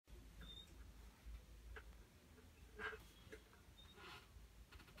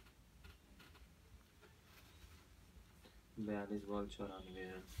42 ball 94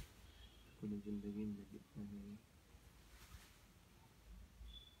 run पूरी जिंदगी में कितना है।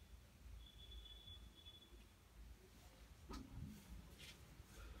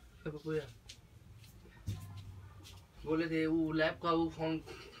 बोले थे वो लैब का वो फोन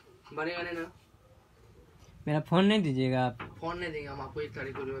बनेगा नहीं ना। मेरा फोन नहीं दीजिएगा आप? फोन नहीं देंगे हम आपको। 1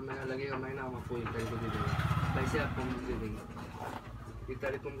 तारीख को जो महीना लगेगा महीना हम आपको 1 तारीख को दे देंगे। पैसे आपको हम दे देंगे। 1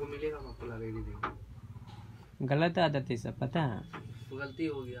 तारीख को हमको मिलेगा हम आपको लगा ही दे देंगे। गलत आदत है सब पता है। गलती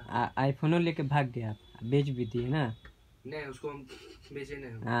हो गया। आईफोन लेके भाग गया आप, बेच भी दिए ना? नहीं उसको हम बेचे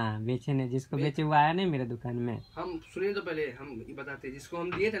नहीं। हाँ बेचे नहीं, जिसको बेचे वो आया नहीं मेरे दुकान में। हम सुनिए तो पहले हम बताते, जिसको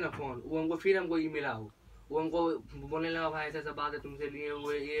हम दिए थे ना फोन वो हमको फिर हमको ईमेल आओ, वो हमको बोलने लगा भाई ऐसा ऐसा बात है तुमसे लिए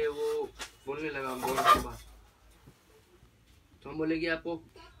हुए ये वो बोलने लगा हमको उसके बाद। तो हम बोले कि आपको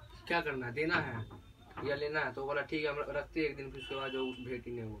क्या करना है, देना है या लेना है? तो बोला ठीक है हम रखते एक दिन, फिर उसके बाद जो भेंट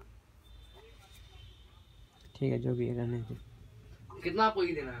ही नहीं हुआ। ठीक है जो भी है रहने दो। कितना आपको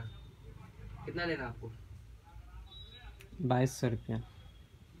ही देना है? कितना देना आपको? 2200 रुपया।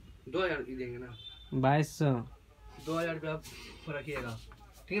 2000 ही देंगे ना? 2200। 2000 रुपया आप रखिएगा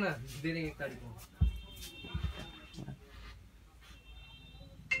ठीक है ना, दे देंगे 1 तारीख को।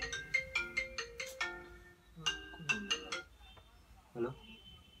 हेलो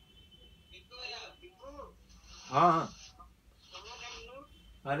हाँ हाँ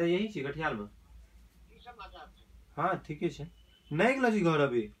अरे यही छी कटिहार में। हाँ ठीक है नहीं गेलो छी घर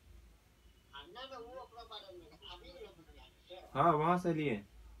अभी। हाँ वहाँ से लिए।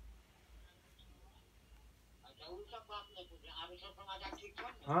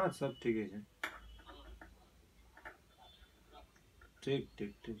 हाँ सब ठीक है। ठीक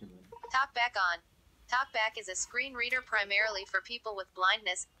ठीक ठीक है। Talkback on. Talkback is a screen reader primarily for people with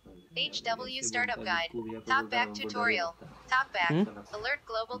blindness. HW Startup Guide. Talkback tutorial. Talkback. Alert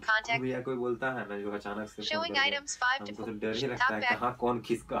global contact. कोई बोलता है ना जो अचानक से Showing items 5 to 4. डर ही लगता है कहाँ कौन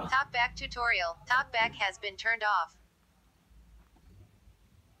किसका। Talkback tutorial. Talkback has been turned off.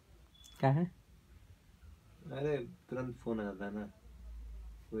 क्या है? अरे तुरंत फोन आ जाता है ना,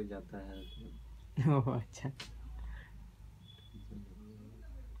 कोई जाता है। ओह अच्छा।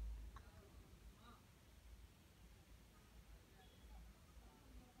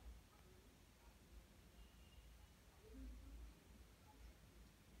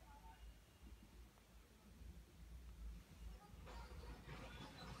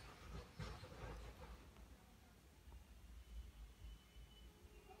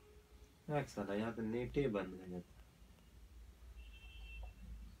 साला यहाँ पे नेट ही बंद हो जाता है।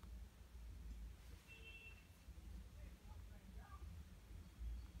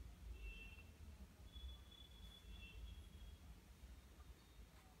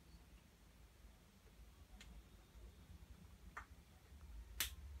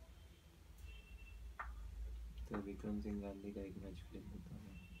 तो विक्रम सिंह गांधी का एक मैच प्ले होता है।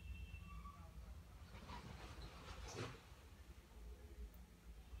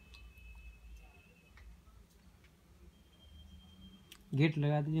 गेट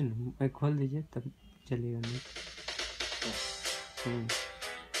लगा दीजिए ना, खोल दीजिए तब चलेगा नेट।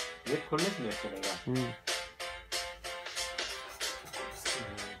 गेट खोलने से नेट चलेगा।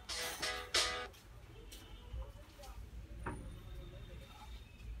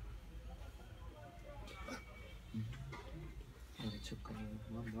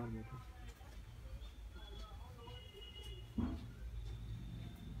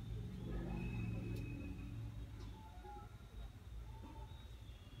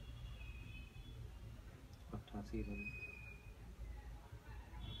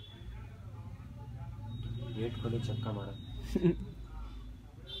 गेट खोले चक्का मारा।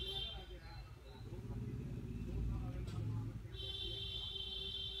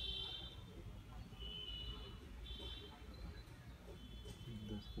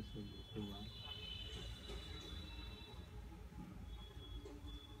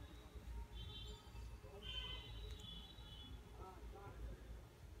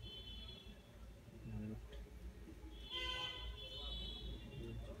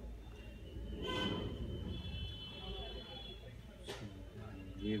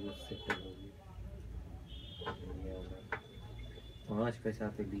 ये वो सेटल होगी 5 पैसा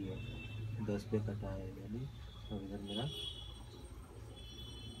पे लिए 10 पे कटा है यानी। और इधर मेरा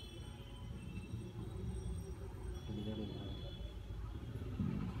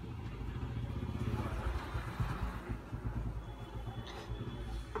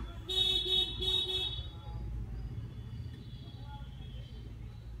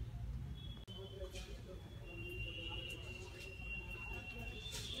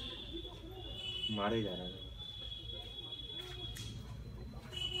मारे जा रहा है।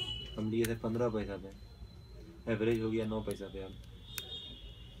 हम लिए थे 15 पैसा पे। एवरेज हो गया 9 पैसा पे। अब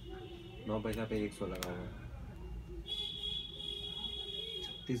 9 पैसा पे 100 लगा हुआ है।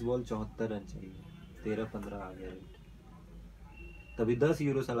 36 बॉल 74 रन चाहिए, 13-15 आ गया रेट। तभी 10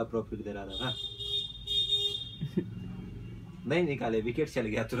 यूरो साला प्रॉफिट दे रहा था। नहीं निकाले, विकेट चल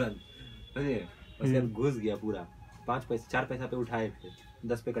गया तुरंत, समझे। उसके बाद घुस गया पूरा। 5 पैसा 4 पैसा पे उठाए, फिर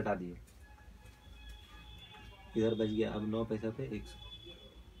 10 पे कटा दिए, इधर बच गया। अब 9 पैसा पे 100,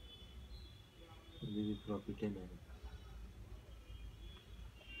 अभी भी प्रॉफिट है मेरा।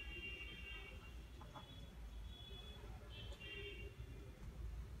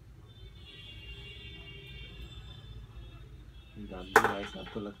 गांधी भाई साहब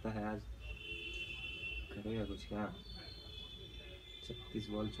तो लगता है आज करेगा कुछ क्या। 36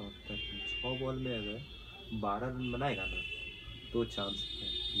 बॉल 74, 6 बॉल में अगर 12 रन बनाएगा ना तो चांस है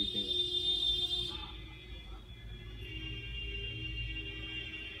जीतेगा।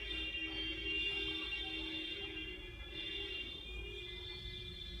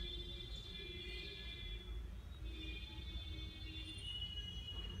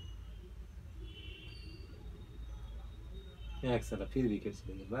 एक साला फिर विकेट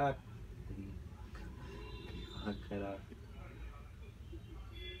चले गए, बात खराब।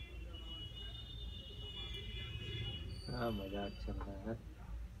 हाँ मजाक चल रहा है।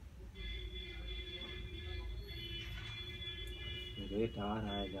 रेट आ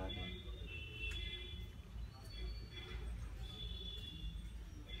रहा है, जा रहा है।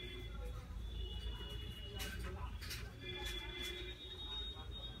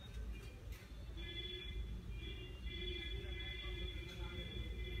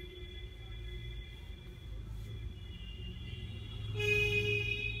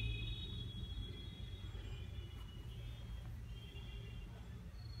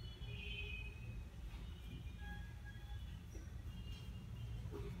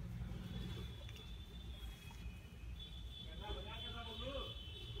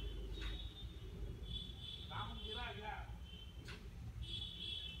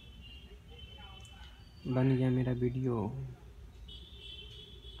 बन गया मेरा वीडियो।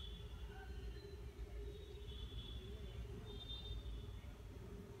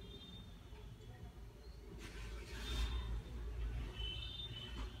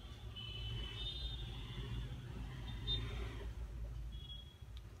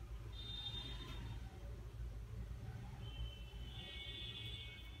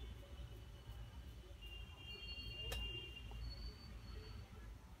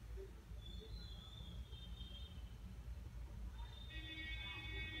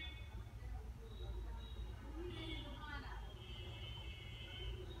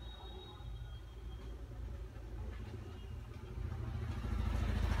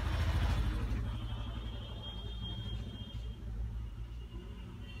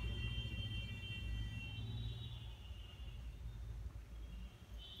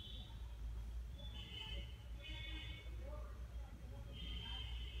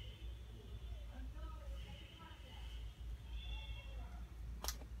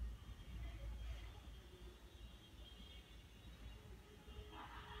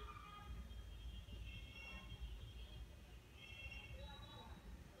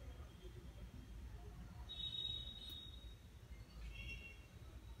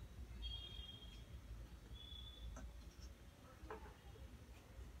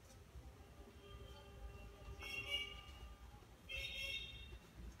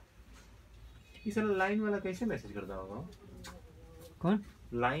 इस लाइन वाला कैसे मैसेज करता होगा? कौन?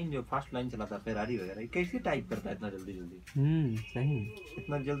 लाइन जो फास्ट लाइन चलाता है फेरारी वगैरह, कैसे टाइप करता है इतना जल्दी जल्दी? सही।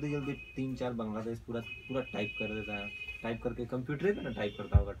 इतना जल्दी जल्दी 3-4 बांग्लादेश पूरा पूरा टाइप कर देता है। टाइप करके कंप्यूटर पे ना टाइप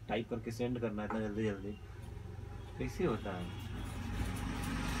करता होगा, टाइप करके सेंड करना है इतना जल्दी जल्दी, कैसे होता है?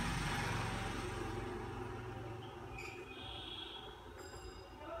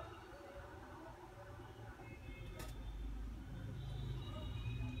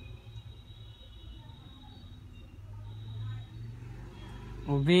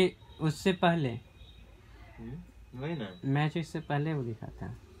 वो भी उससे पहले वही ना, मैच इससे पहले वो लिखा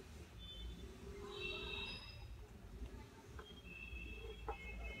था।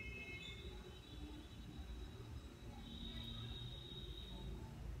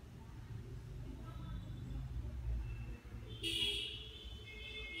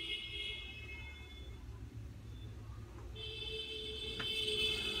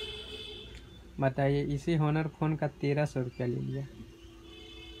 बताइए, इसी होनर फोन का 1300 रुपया ले लिया।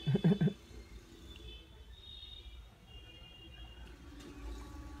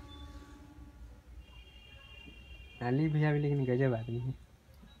 अली भैया भी लेकिन गजब आदमी है।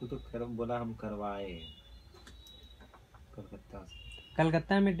 तू तो खैर बोला हम करवाए कलकत्ता से।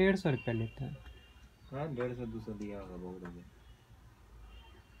 कलकत्ता में 150 रुपया लेता है। हाँ 150-200 दिया होगा, बहुत हो गया।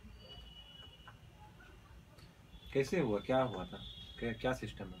 कैसे हुआ, क्या हुआ था, क्या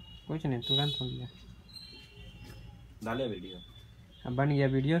सिस्टम है? कुछ नहीं, तुरंत हो गया। डाले वीडियो? अब बन गया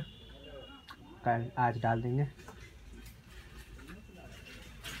वीडियो, कल आज डाल देंगे।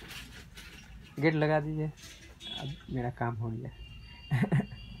 गेट लगा दीजिए, अब मेरा काम हो गया।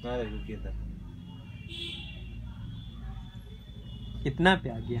 अरे रुकिए तब। कितना पे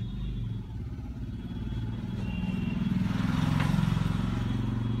आ गया?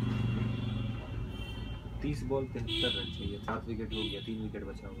 30 बॉल 73 रन चाहिए, 7 विकेट हो गया, 3 विकेट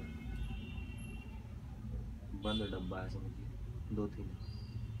बचा हुआ है। बंद डब्बा है समझिए, 2-3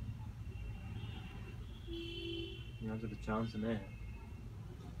 यहाँ से तो चांस नहीं है।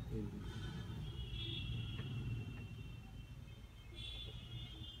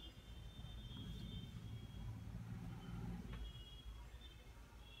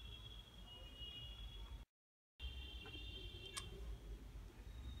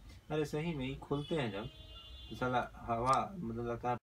 अरे सही में ही खोलते हैं जब तो साला हवा मतलब लगता है